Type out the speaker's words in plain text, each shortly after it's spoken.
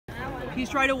He's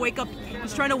trying to wake up.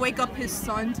 He's trying to wake up his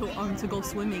son to go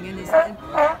swimming in his.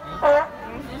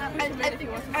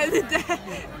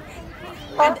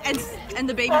 And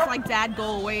the baby's like, Dad,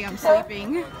 go away. I'm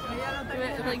sleeping.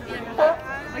 Like,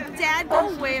 Dad, go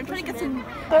away. I'm trying to get some.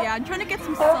 Yeah, I'm trying to get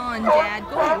some sun. Dad,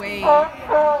 go away.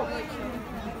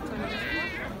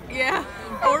 Yeah.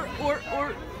 Or.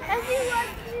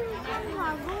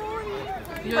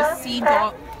 Just see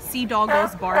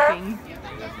doggos barking.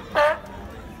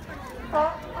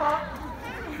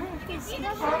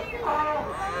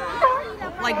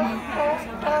 Like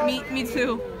me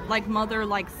too. Like mother,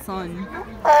 like son.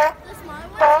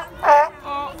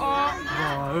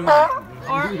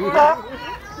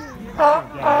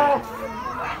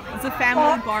 It's a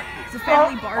family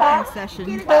barking session.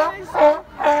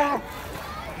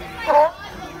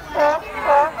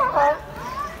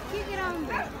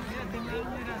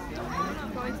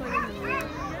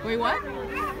 Wait, what?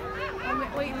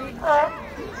 Wait.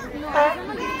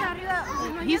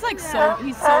 He's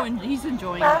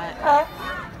enjoying that.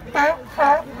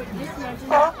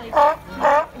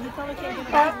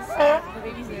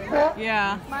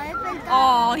 Yeah.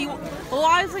 Oh, well,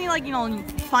 obviously, like, you know,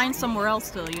 find somewhere else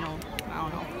to, you know, I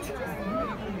don't know.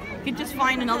 He could just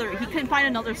find another. He can find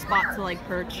another spot to like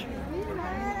perch.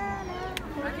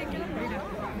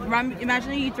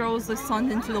 Imagine he throws the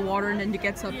sun into the water and then it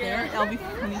gets up there. That'll be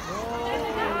funny.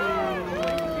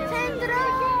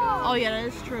 Oh yeah, that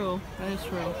is true. That is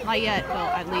true. Not yet, though.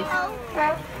 At least.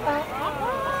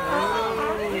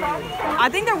 I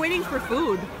think they're waiting for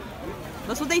food.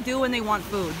 That's what they do when they want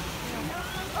food.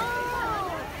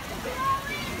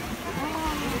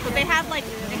 But they have like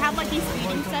these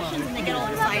feeding sessions, and they get all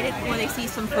excited when they see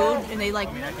some food, and they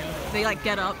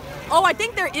get up. Oh, I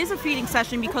think there is a feeding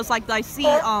session because like I see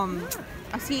the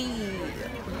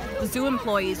zoo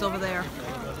employees over there.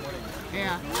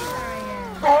 Yeah.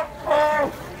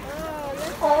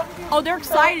 Oh, they're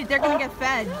excited. They're gonna get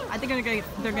fed. I think they're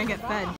gonna get fed.